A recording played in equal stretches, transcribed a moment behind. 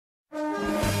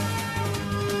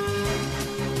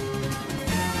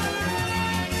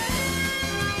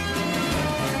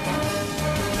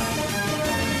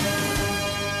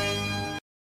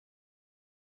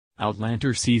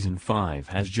Outlander Season 5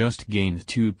 has just gained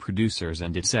 2 producers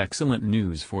and it's excellent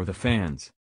news for the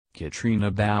fans. Caitriona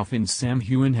Balfe and Sam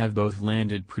Heughan have both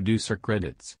landed producer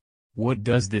credits. What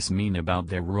does this mean about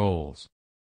their roles?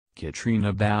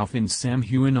 Caitriona Balfe and Sam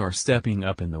Heughan are stepping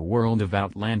up in the world of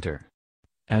Outlander.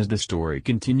 As the story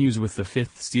continues with the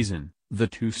 5th season, the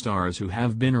 2 stars who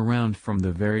have been around from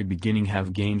the very beginning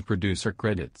have gained producer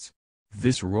credits.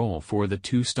 This role for the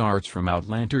 2 stars from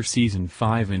Outlander Season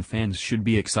 5 and fans should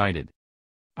be excited.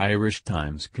 Irish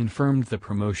Times confirmed the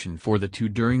promotion for the 2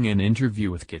 during an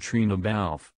interview with Caitriona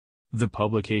Balfe. The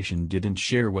publication didn't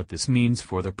share what this means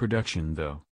for the production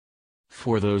though.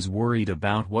 For those worried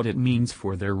about what it means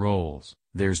for their roles,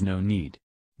 there's no need.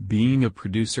 Being a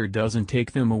producer doesn't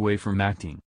take them away from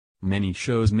acting. Many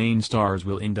shows' main stars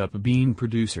will end up being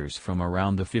producers from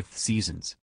around the 5th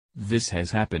seasons. This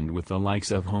has happened with the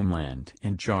likes of Homeland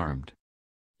and Charmed.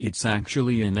 It's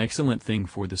actually an excellent thing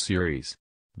for the series.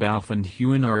 Balfe and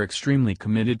Heughan are extremely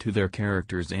committed to their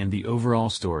characters and the overall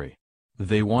story.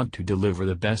 They want to deliver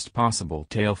the best possible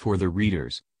tale for the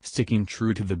readers, sticking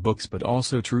true to the books but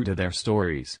also true to their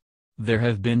stories. There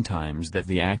have been times that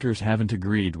the actors haven't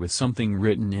agreed with something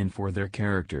written in for their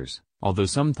characters, although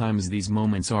sometimes these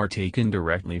moments are taken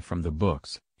directly from the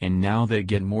books, and now they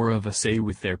get more of a say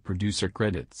with their producer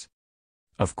credits.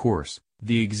 Of course,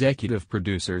 the executive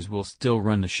producers will still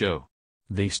run the show.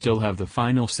 They still have the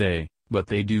final say, but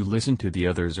they do listen to the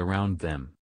others around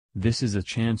them. This is a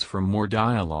chance for more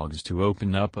dialogues to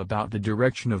open up about the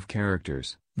direction of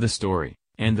characters, the story,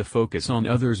 and the focus on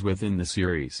others within the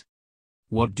series.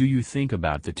 What do you think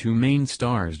about the 2 main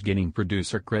stars getting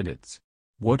producer credits?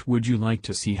 What would you like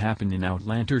to see happen in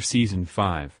Outlander Season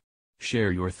 5?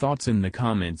 Share your thoughts in the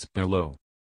comments below.